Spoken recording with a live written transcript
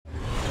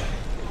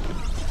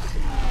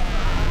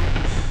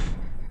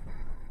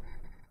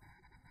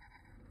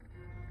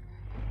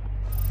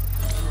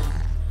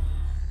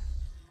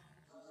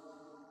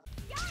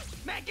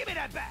give me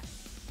that back.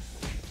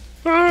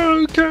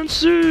 Oh, can't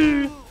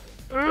see.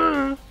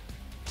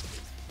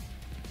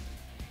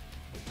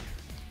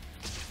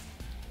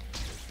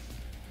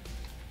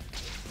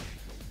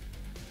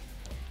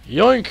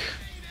 Yoink!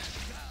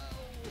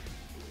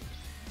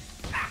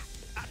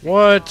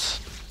 What?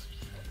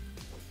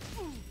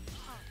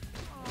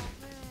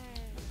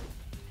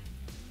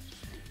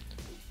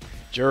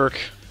 Jerk.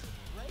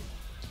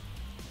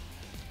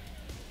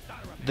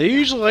 They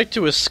usually like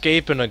to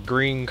escape in a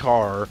green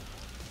car.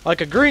 Like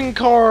a green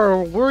car,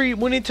 we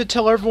need to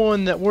tell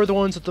everyone that we're the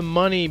ones with the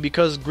money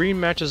because green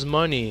matches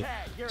money.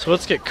 So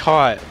let's get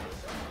caught.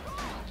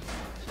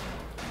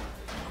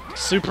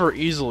 Super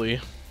easily.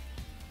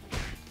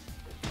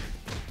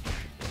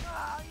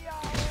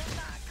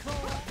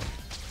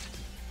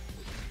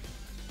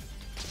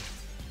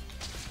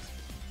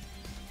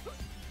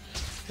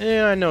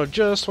 Yeah, I know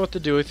just what to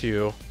do with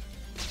you.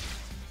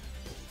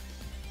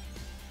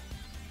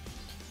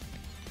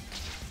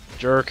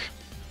 Jerk.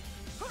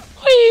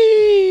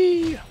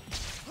 Whee!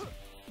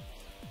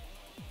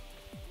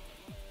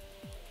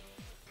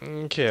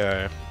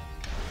 Okay.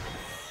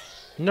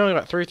 No, I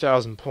got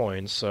 3,000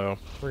 points, so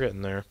we're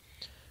getting there.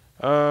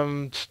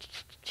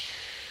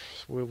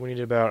 We need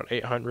about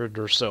 800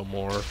 or so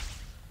more.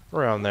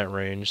 Around that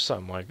range,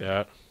 something like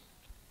that.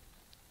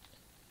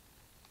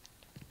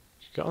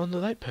 Get on the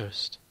light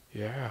post.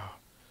 Yeah.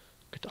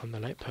 Get on the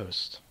light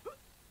post.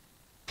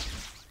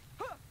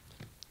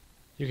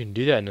 You can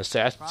do that in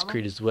Assassin's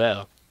Creed as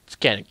well. It's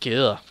kinda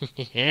cool.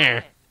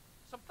 Yeah.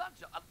 Some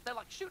thugs, they're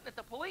like shooting at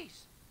the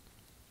police.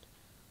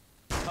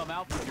 Come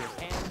out with your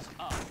hands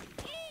up.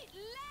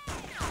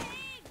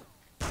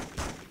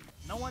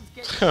 No one's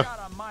getting shot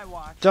on my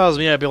watch. Tells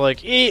me I'd be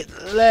like, eat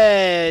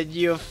lead,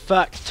 you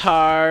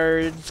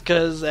fucktards,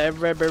 cause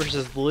Red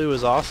vs. Blue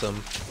is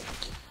awesome.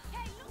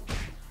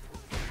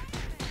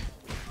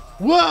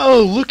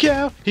 Whoa, look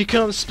out! Here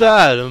comes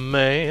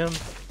Spider-Man!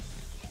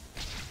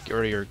 Get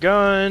rid of your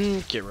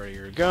gun, get rid of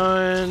your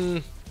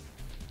gun.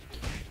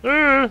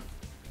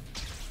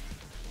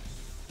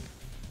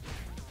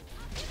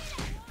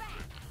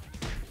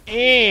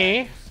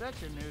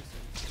 Such a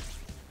nuisance.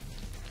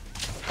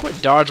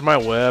 Quit dodging my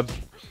web.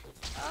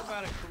 How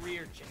about a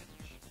career change?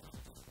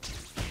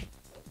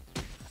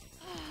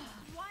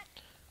 What?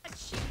 A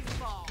cheese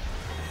ball.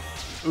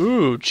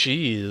 Ooh,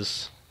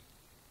 cheese.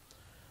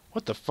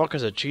 What the fuck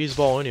is a cheese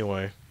ball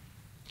anyway?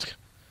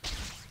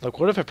 Like,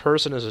 what if a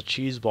person is a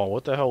cheese ball?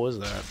 What the hell is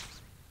that?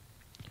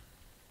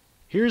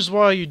 Here's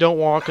why you don't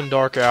walk in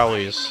dark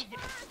alleys.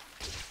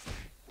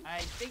 I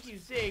think you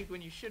zigged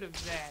when you should have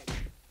zagged.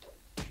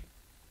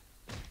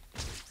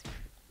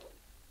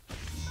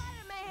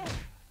 Spider-Man.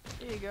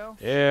 Here you go.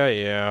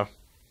 Yeah.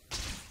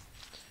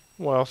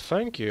 Well,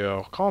 thank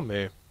you. Call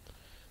me.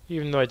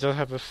 Even though I don't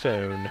have a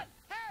phone.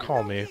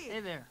 Call me. Hey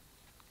there.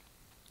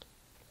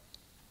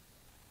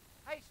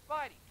 Hey,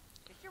 Spidey.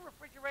 Is your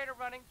refrigerator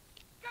running?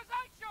 'Cause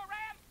I sure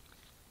am.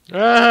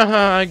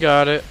 Ah, I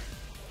got it.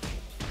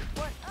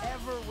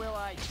 Whatever will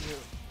I do?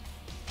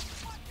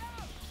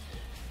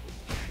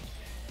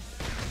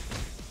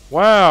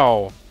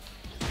 Wow.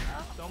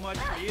 So much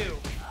for you.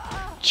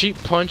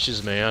 Cheap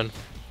punches, man.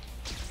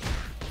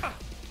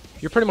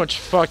 You're pretty much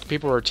fucked.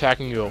 People are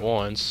attacking you at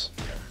once.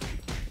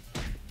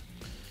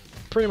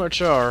 Pretty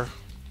much are.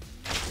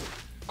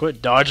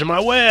 Quit dodging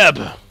my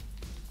web!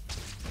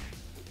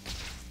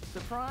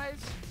 Surprise?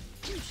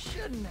 You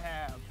shouldn't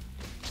have.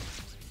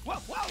 Whoa,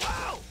 whoa,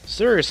 whoa!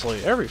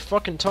 Seriously, every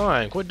fucking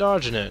time. Quit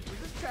dodging it. Is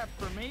this trap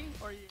for me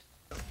or you?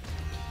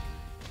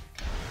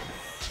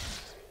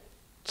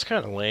 It's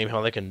kind of lame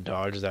how they can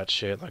dodge that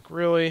shit. Like,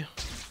 really?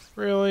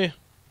 Really?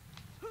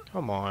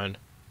 Come on.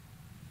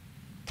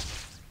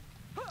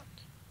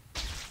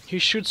 He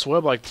shoots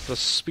web like the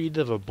speed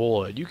of a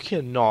bullet. You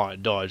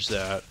cannot dodge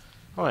that.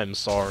 I'm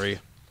sorry.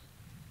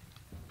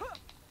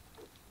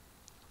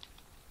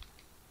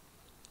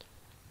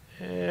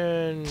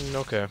 And,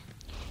 okay.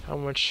 How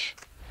much?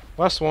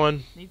 Last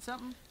one. Need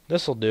something?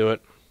 This'll do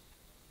it.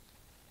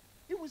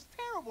 It was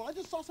terrible. I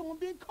just saw someone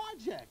being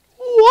carjacked.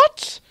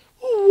 What?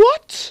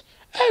 What?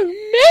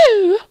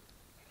 Oh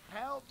no!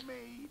 Help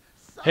me.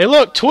 Hey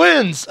look,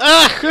 twins!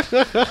 Ah!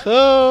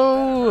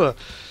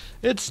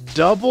 It's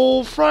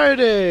Double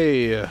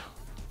Friday!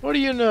 What do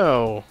you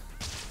know?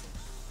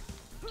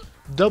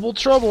 Double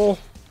trouble.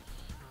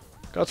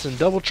 Got some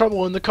double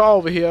trouble in the car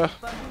over here.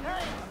 Hey,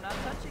 I'm not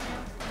touching you.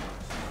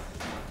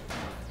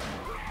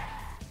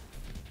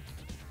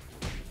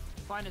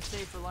 Find a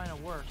safer line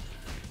of work.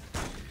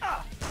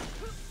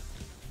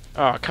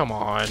 Oh, come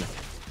on.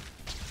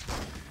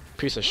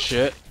 Piece of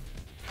shit.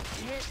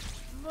 Hit,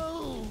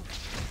 move.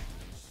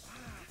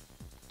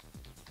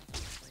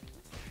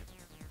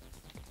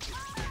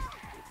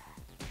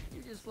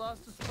 You just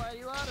lost the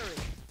Spidey lottery.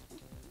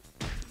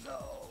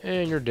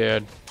 And you're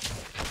dead.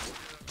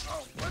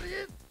 Oh, what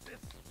is this?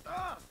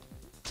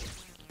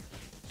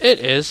 It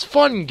is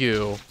fun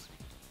goo.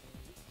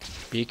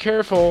 Be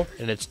careful,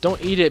 and it's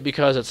don't eat it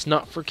because it's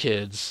not for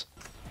kids.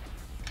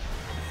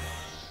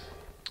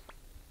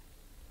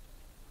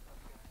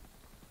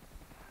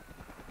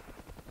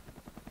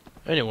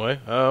 Anyway,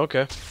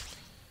 okay.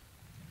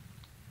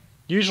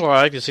 Usually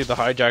I like to see the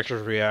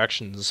hijacker's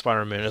reactions.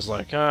 Spider-Man is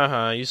like,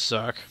 you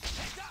suck.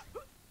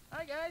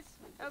 Hi guys,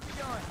 how's it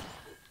going?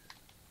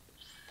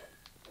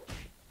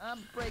 I'm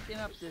breaking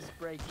up this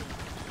break-in.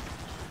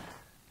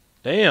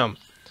 Damn.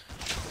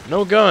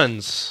 No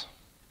guns.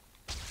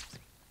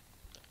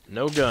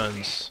 No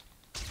guns.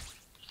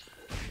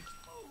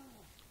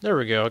 There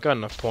we go, I got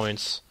enough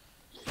points.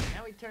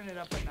 Now we turn it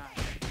up a notch.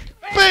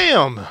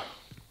 BAM!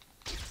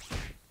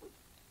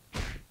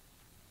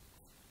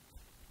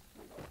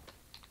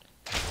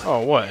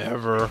 Oh,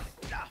 whatever.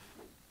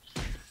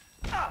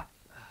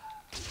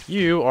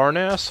 You are an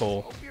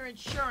asshole. Hope your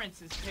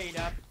insurance is paid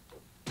up.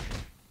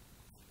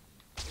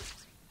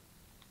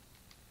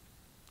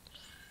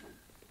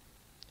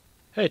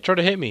 Hey, try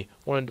to hit me.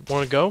 Wanna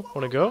go?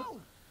 Wanna go?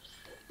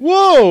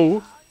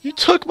 Whoa! You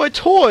took my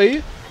toy!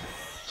 I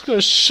was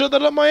gonna shove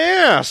that up my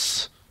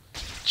ass!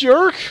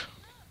 Jerk!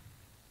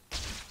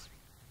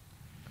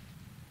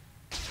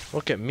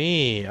 Look at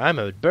me. I'm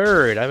a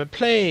bird. I'm a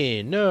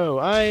plane. No,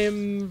 I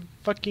am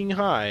fucking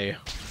high.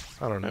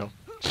 I don't know.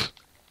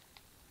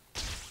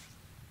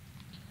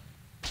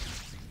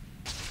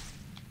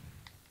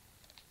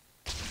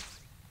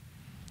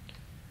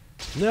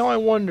 Now I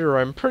wonder,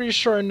 I'm pretty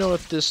sure I know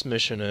what this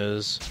mission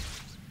is.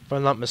 If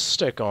I'm not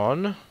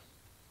mistaken.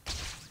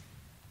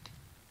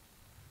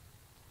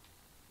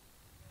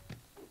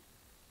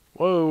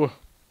 Whoa.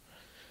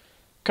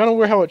 Kinda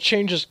weird how it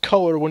changes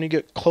color when you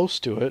get close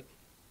to it.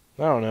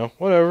 I don't know.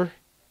 Whatever.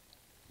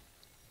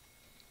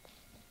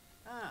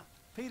 Ah,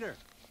 Peter.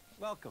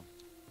 Welcome.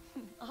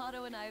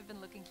 Otto and I have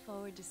been looking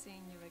forward to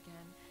seeing you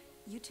again.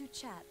 You two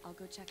chat. I'll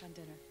go check on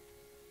dinner.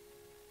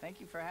 Thank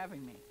you for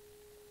having me.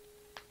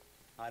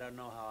 I don't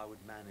know how I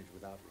would manage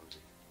without Rosie.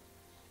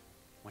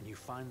 When you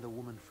find the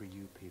woman for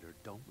you, Peter,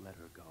 don't let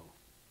her go.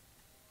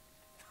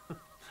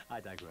 I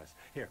digress.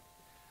 Here,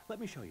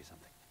 let me show you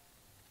something.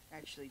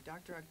 Actually,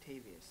 Dr.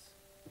 Octavius,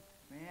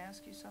 may I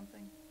ask you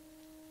something?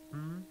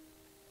 Hmm?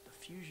 The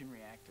fusion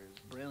reactor is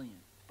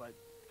brilliant, but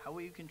how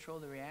will you control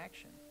the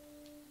reaction?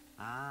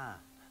 Ah,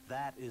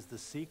 that is the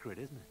secret,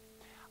 isn't it?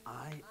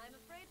 I'm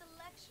afraid the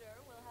lecture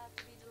will have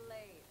to be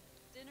delayed.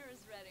 Dinner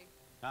is ready.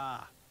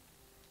 Ah.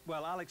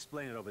 Well, I'll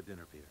explain it over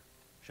dinner, Peter.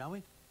 Shall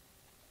we?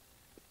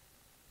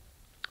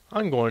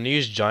 I'm going to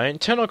use giant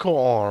tentacle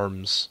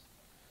arms.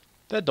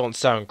 That don't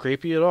sound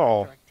creepy at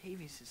all. Dr.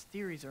 Octavius'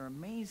 theories are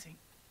amazing.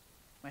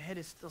 My head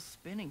is still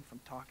spinning from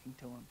talking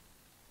to him.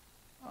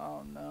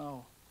 Oh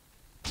no.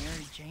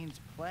 Mary Jane's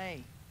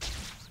play.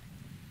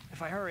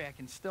 If I hurry, I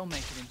can still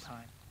make it in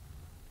time.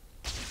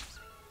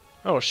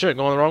 Oh shit,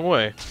 going the wrong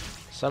way.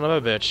 Son of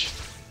a bitch.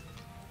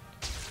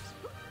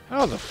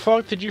 How the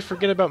fuck did you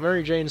forget about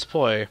Mary Jane's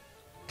play?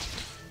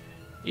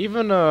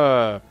 Even,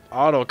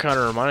 Otto kinda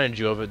reminded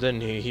you of it,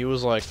 didn't he? He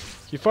was like,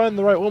 you find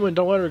the right woman,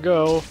 don't let her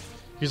go.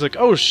 He's like,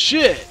 oh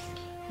shit!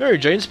 Mary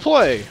Jane's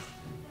play!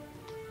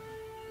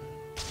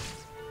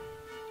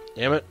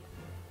 Damn it.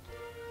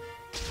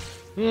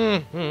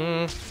 Good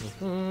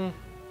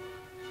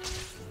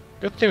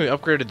thing we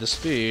upgraded the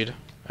speed,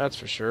 that's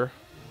for sure.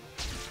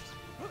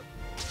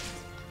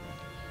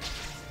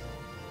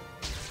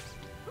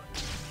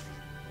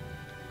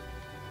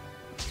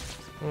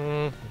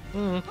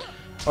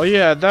 Oh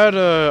yeah, that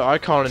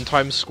icon in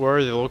Times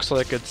Square that looks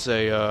like it's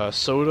a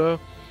soda.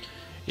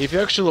 If you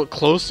actually look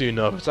closely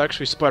enough, it's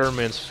actually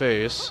Spider-Man's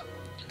face.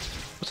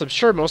 Which I'm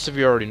sure most of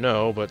you already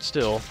know, but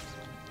still.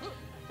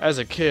 As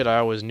a kid, I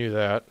always knew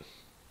that.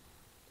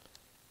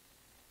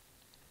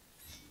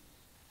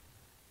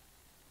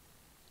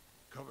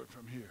 Covered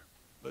from here.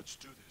 Let's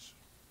do this.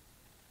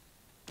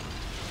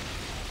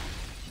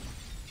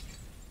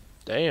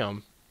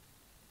 Damn.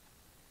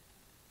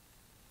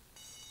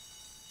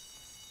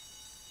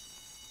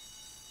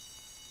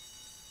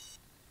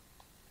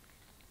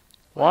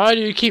 Why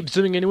do you keep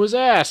zooming into his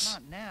ass?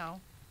 Not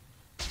now.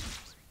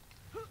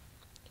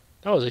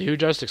 That was a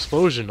huge ass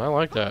explosion. I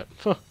like that.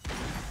 Huh.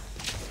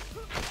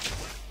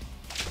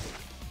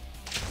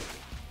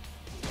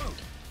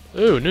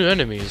 Ooh, new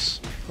enemies.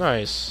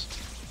 Nice.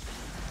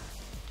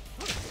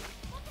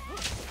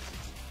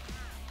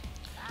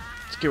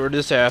 Let's get rid of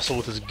this asshole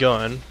with his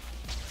gun.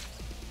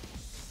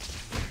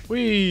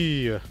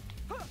 Whee!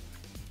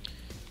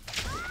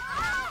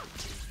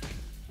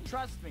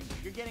 Trust me,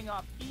 you're getting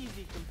off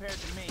easy compared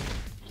to me.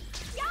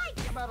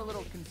 How about a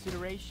little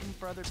consideration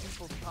for other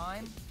people's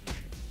time?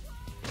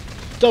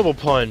 Double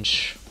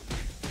punch.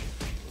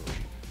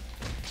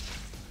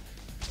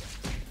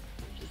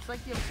 It's like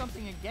you have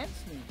something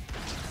against me.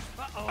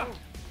 Uh-oh.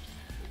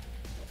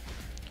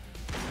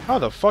 How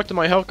the fuck did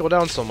my health go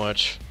down so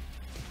much?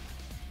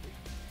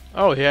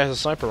 Oh, he has a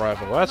sniper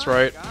rifle. That's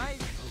right.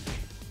 Guys.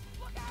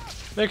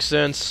 Makes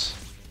sense.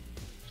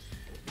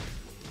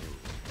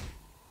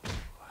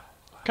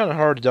 Kinda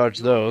hard to dodge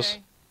those.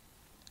 Okay?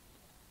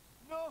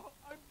 No,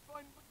 I'm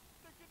fine, but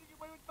they're getting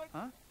away with my...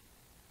 Huh?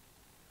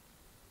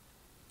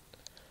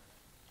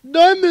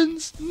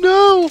 Diamonds!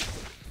 No!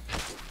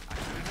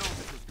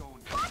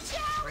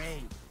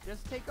 Great.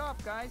 Just take off,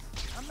 guys.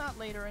 I'm not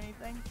late or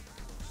anything.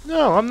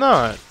 No, I'm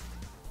not.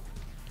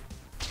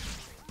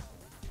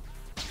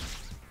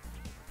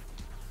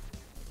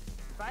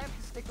 If I have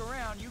to stick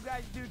around, you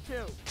guys do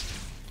too.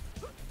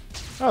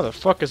 How the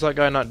fuck is that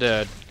guy not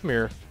dead? Come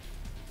here.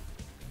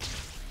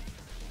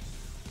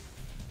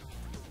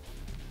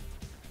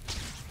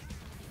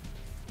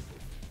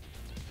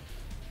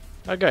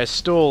 That guy's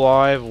still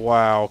alive?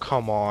 Wow,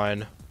 come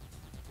on. You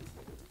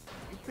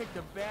picked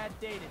a bad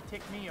day to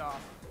tick me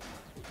off.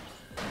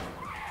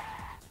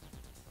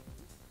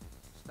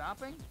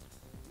 Stopping?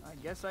 I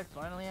guess I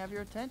finally have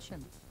your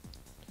attention.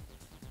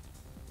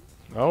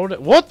 Oh,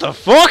 what the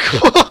fuck?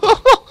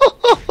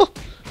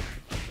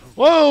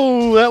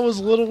 Whoa, that was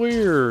a little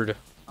weird.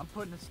 I'm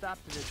putting a stop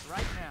to this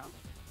right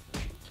now.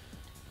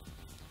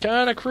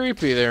 Kinda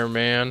creepy there,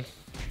 man.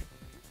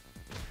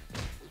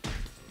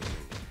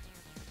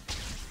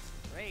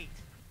 Great.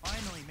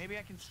 Finally, maybe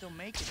I can still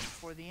make it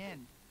before the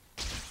end.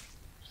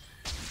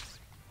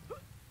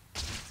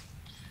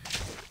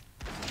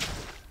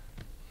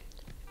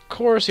 Of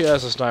course he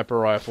has a sniper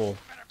rifle.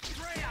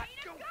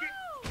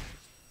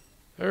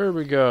 There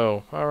we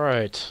go.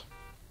 Alright.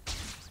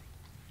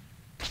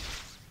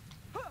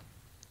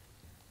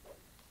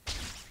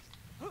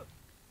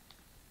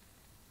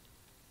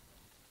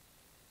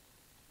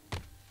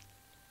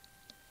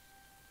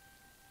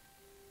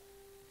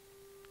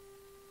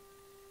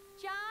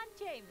 John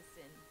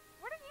Jameson,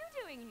 what are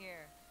you doing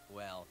here?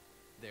 Well,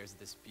 there's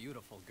this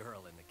beautiful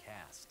girl in the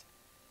cast.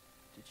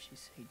 Did she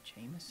say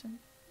Jameson?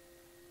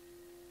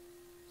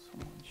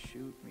 Someone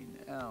shoot me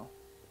now.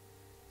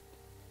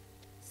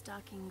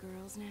 Stalking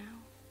girls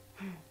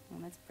now? Well,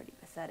 that's pretty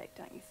pathetic,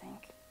 don't you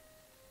think?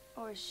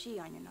 Or is she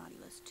on your naughty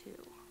list too?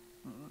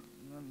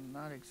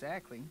 Not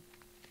exactly.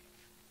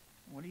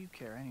 What do you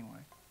care anyway?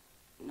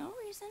 No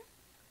reason.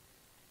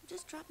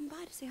 Just dropping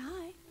by to say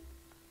hi.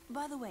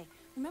 By the way,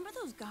 remember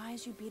those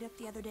guys you beat up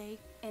the other day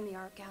in the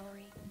art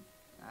gallery?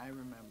 I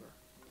remember.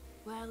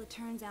 Well, it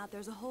turns out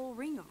there's a whole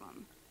ring of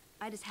them.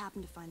 I just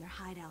happened to find their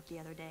hideout the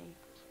other day.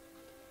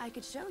 I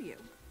could show you.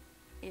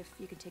 If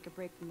you could take a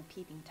break from the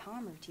peeping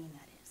Tom routine,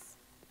 that is.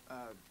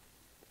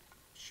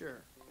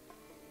 Sure.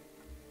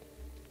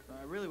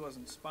 I really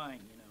wasn't spying,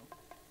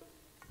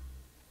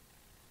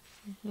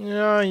 you know.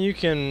 Yeah, you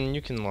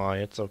can lie.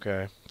 It's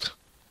okay.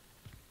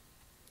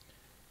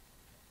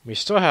 We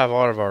still have a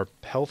lot of our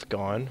health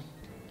gone.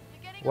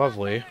 You're getting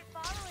Lovely. a lot better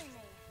at following me.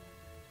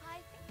 I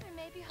think there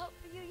may be hope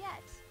for you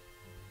yet.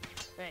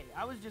 Hey,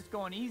 I was just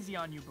going easy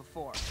on you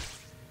before.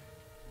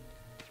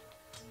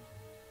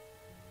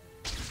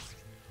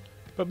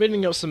 But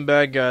beating up some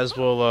bad guys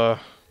will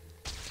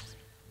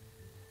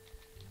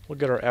we'll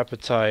get our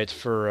appetite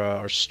for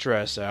our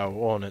stress out,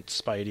 won't it,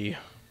 Spidey?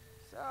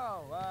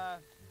 So,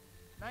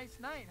 nice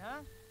night, huh?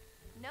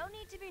 No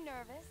need to be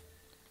nervous.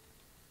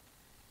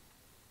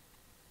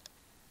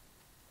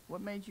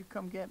 What made you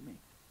come get me?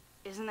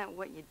 Isn't that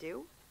what you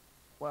do?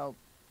 Well,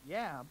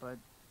 yeah, but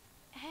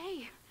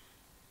Hey,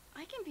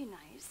 I can be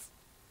nice.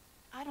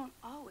 I don't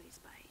always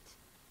bite.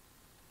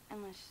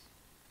 Unless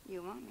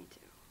you want me to.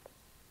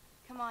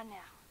 Come on now.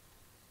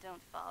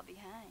 Don't fall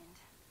behind.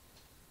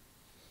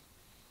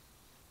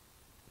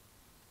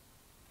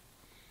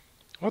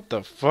 What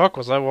the fuck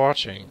was I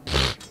watching?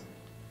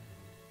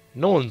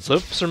 No one's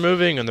lips are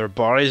moving and their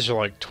bodies are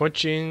like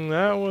twitching.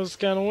 That was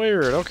kind of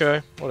weird.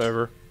 Okay,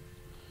 whatever.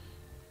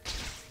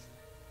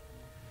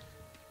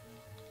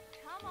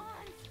 Come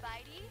on,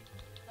 Spidey.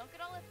 Don't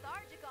get all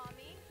lethargic on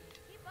me.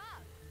 Keep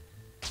up.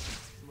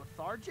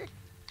 lethargic?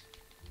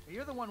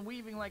 You're the one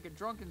weaving like a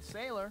drunken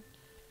sailor.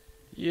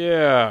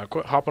 Yeah,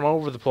 quit hopping all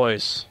over the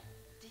place.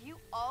 Do you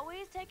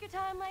always take your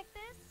time like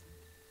this?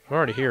 I'm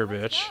already here,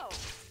 Let's bitch. go.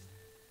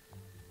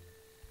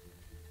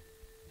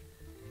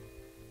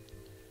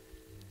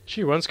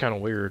 She runs kind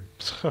of weird.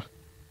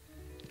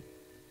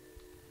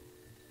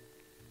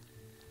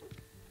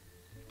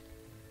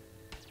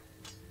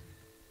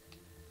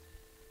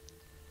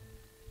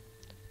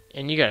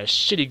 And you got a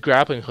shitty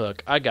grappling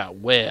hook. I got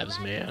webs,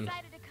 Glad you man.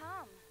 decided to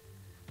come.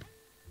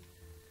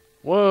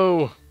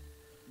 Whoa.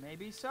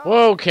 Maybe so.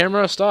 Whoa,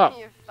 camera, stop.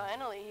 You're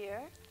finally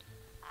here.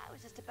 I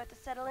was just about to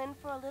settle in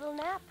for a little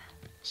nap.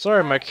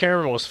 Sorry, my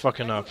camera was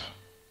fucking up.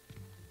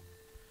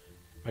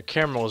 My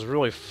camera was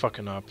really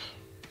fucking up.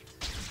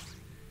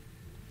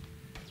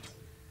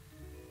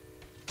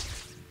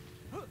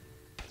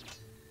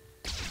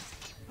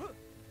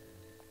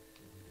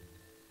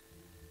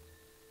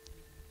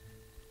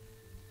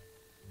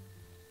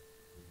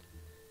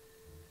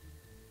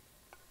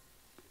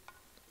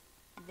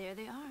 There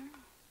they are,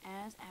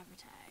 as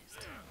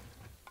advertised.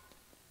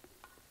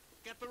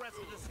 Get the rest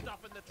of this stuff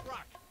in the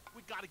truck.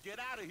 We gotta get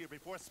out of here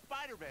before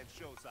Spider-Man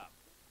shows up.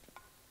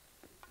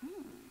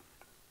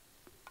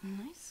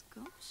 Nice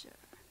sculpture.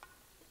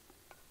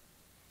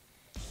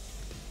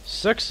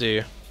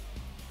 Sexy.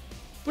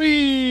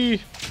 Whee!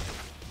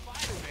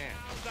 Spider-Man,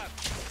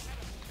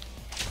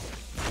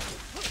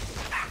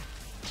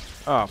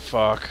 Oh,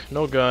 fuck.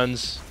 No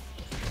guns.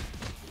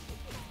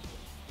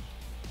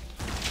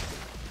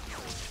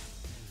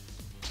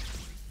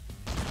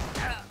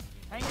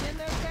 Hanging in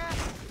there, cat?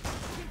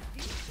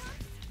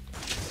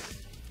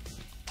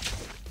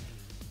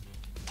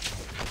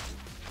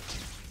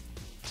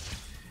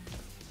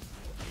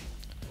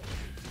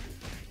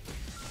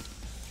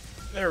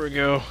 There we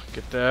go.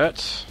 Get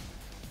that.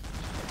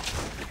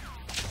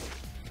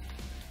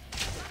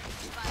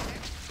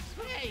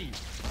 Hey!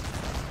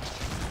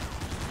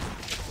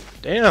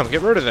 Damn,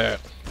 get rid of that.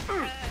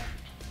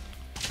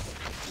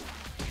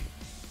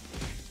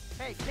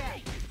 Hey, Cat,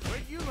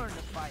 where'd you learn to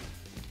fight?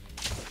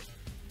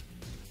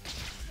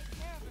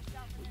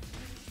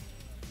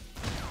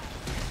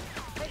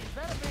 Hey, is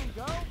that a Van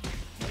Gogh?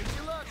 Where'd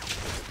you look?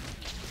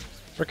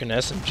 Freaking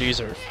SMGs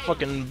are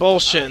fucking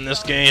bullshit in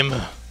this game.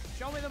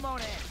 Show me the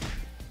Monet.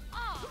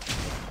 Oh,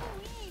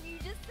 you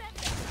just said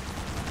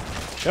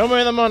that. Show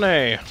me the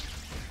money.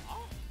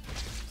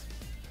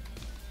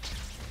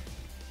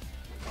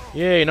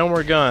 Yay, no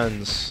more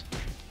guns.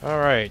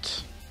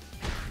 Alright.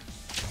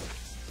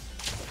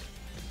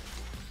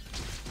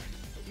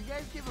 You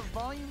guys give a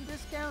volume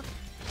discount?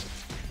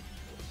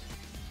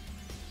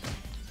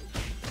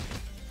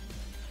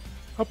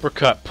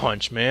 Uppercut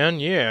punch, man.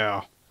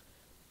 Yeah.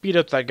 Beat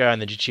up that guy in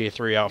the GTA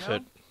 3 outfit. You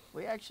know,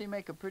 we actually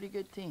make a pretty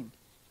good team.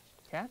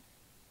 Cat?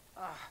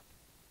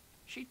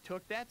 She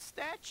took that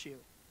statue.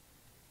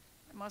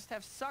 I must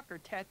have sucker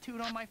tattooed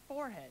on my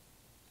forehead.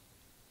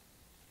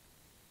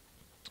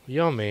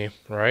 Yummy,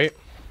 right?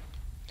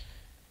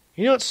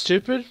 You know what's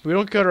stupid? We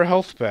don't get our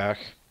health back.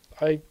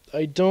 I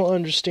don't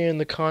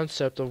understand the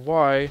concept of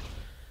why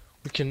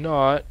we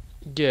cannot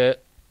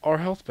get our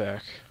health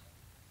back.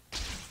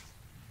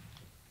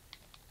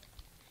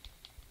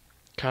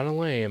 Kinda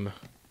lame.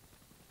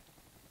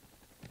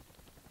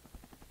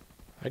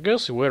 I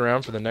guess we wait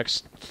around for the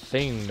next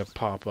thing to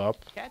pop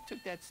up. Cat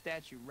took that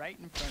statue right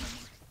in front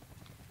of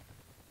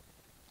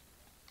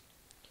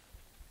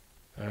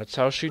me. That's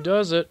how she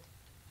does it.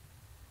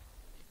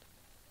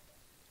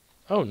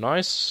 Oh,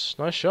 nice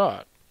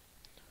shot.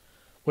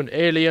 When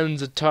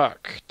aliens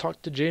attack,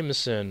 talk to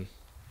Jameson.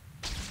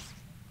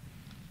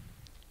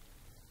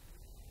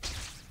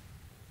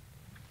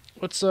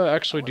 Let's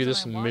actually do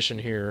this mission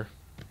here,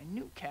 I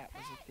knew Cat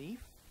was a thief.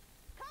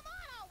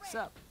 What's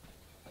up?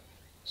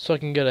 so I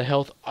can get a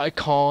health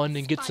icon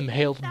and get some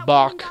health That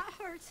back. woman got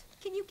hurt.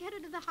 Can you get her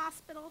to the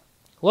hospital?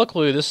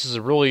 Luckily, this is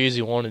a really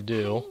easy one to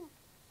do. Pain.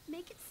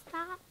 Make it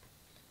stop.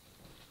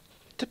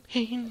 The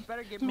pain,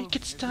 Better get make moving. it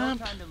There's no stop.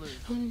 time to lose.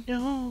 Oh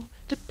no,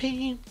 the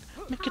pain,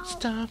 make it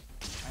stop.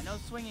 I know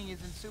swinging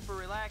isn't super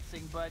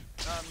relaxing, but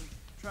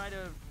try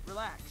to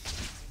relax.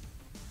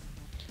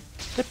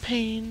 The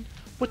pain,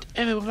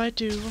 whatever will I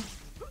do?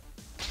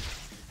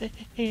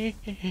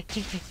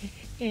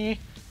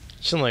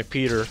 Sound like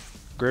Peter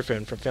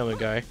Griffin from Family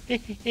Guy.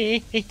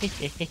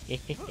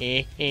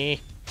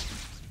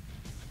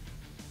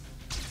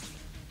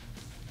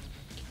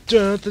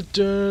 Dun, dun,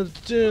 dun,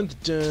 dun,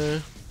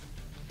 dun.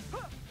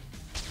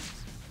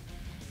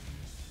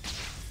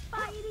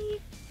 Spidey.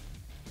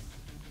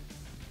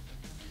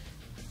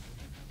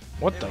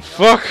 What There the we go.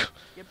 fuck?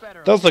 Get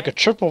better. That was like a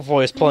okay? triple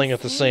voice playing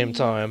at the same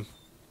time.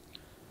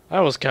 That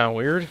was kind of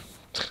weird.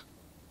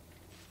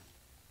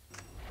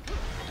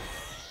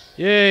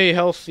 Yay,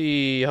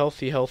 healthy,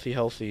 healthy, healthy,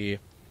 healthy.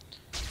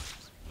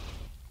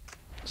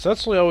 So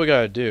that's really all we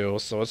gotta do,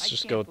 so let's I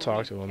just can't go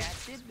talk to believe him. Cat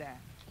did that.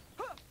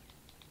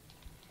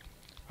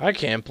 I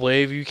can't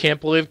believe you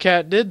can't believe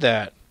Cat did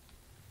that.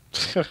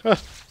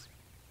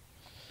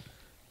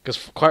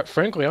 Because quite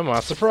frankly, I'm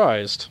not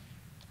surprised.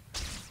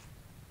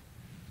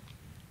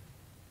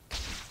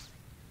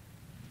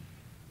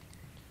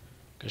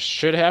 Because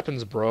shit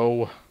happens,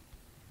 bro.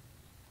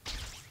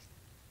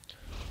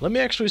 Let me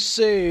actually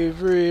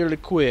save really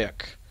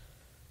quick.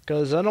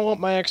 Because I don't want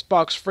my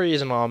Xbox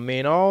freezing on me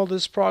and all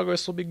this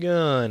progress will be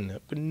gone.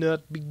 It would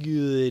not be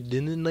good.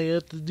 And then I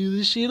have to do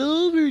this shit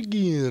over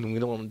again. We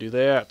don't want to do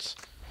that.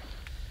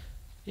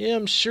 Yeah,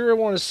 I'm sure I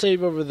want to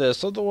save over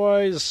this.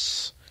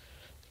 Otherwise,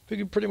 we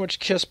can pretty much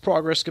kiss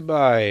progress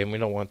goodbye. And we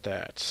don't want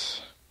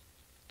that.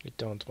 We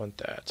don't want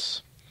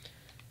that.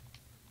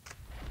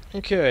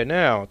 Okay,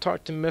 now,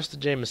 talk to Mr.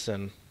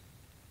 Jameson.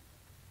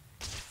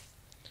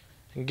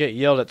 And get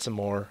yelled at some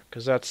more,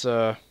 because that's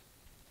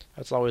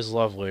always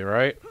lovely,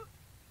 right?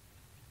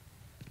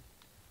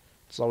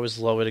 It's always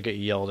lovely to get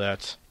yelled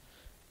at.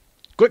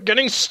 Quit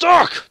getting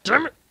stuck!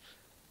 Damn it!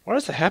 Why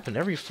does that happen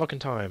every fucking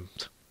time?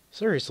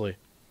 Seriously.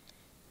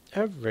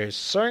 Every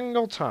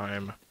single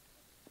time.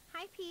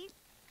 Hi, Pete.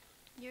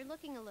 You're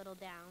looking a little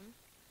down.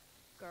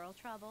 Girl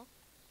trouble.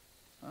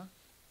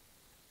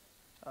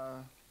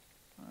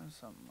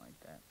 Something like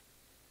that.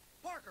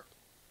 Parker,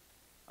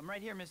 I'm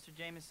right here, Mr.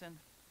 Jameson.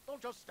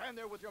 don't just stand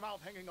there with your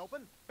mouth hanging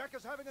open.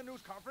 Becca's having a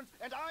news conference,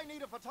 and I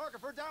need a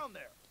photographer down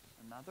there.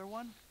 Another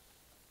one?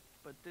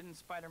 But didn't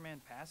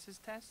Spider-Man pass his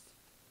test?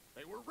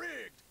 They were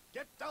rigged.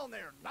 Get down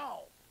there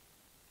now.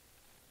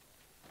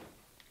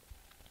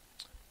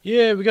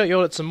 Yeah, we got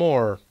yelled at some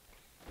more.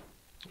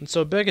 And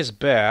so Becca's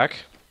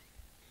back,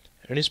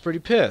 and he's pretty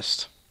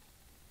pissed.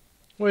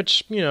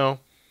 Which, you know,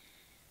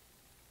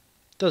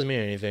 doesn't mean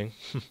anything.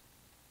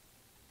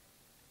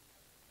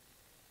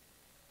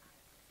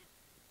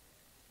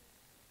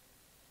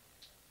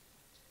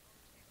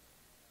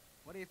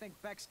 What do you think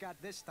Beck's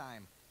got this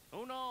time?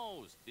 Who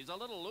knows? He's a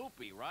little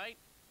loopy, right?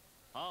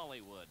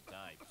 Hollywood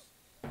types.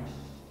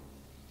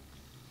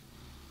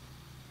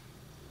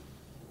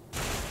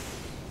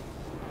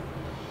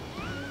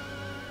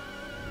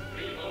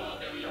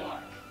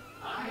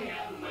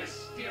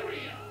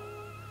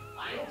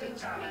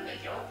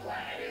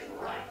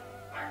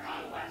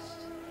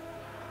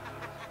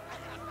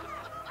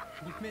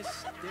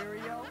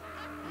 Mysterio?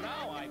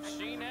 No, I've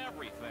seen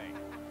everything.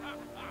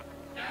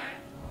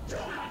 Do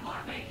not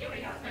mock me,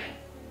 Curiosity.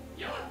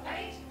 Your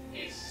fate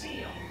is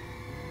sealed.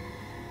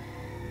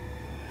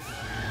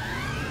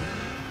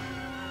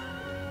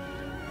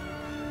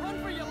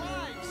 Run for your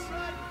lives!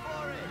 Run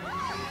for it!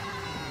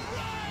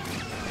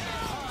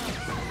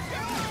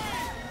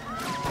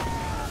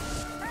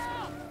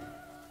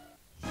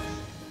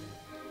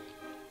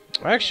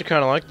 I actually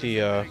kind of like the.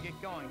 Better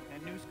get going.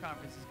 That news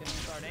conference is gonna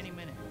start any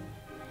minute.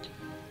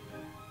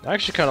 I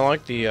actually kind of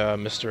like the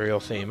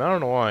Mysterio theme. I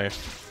don't know why.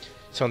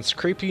 Sounds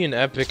creepy and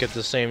epic at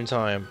the same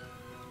time.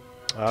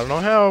 I don't know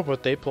how,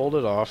 but they pulled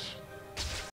it off.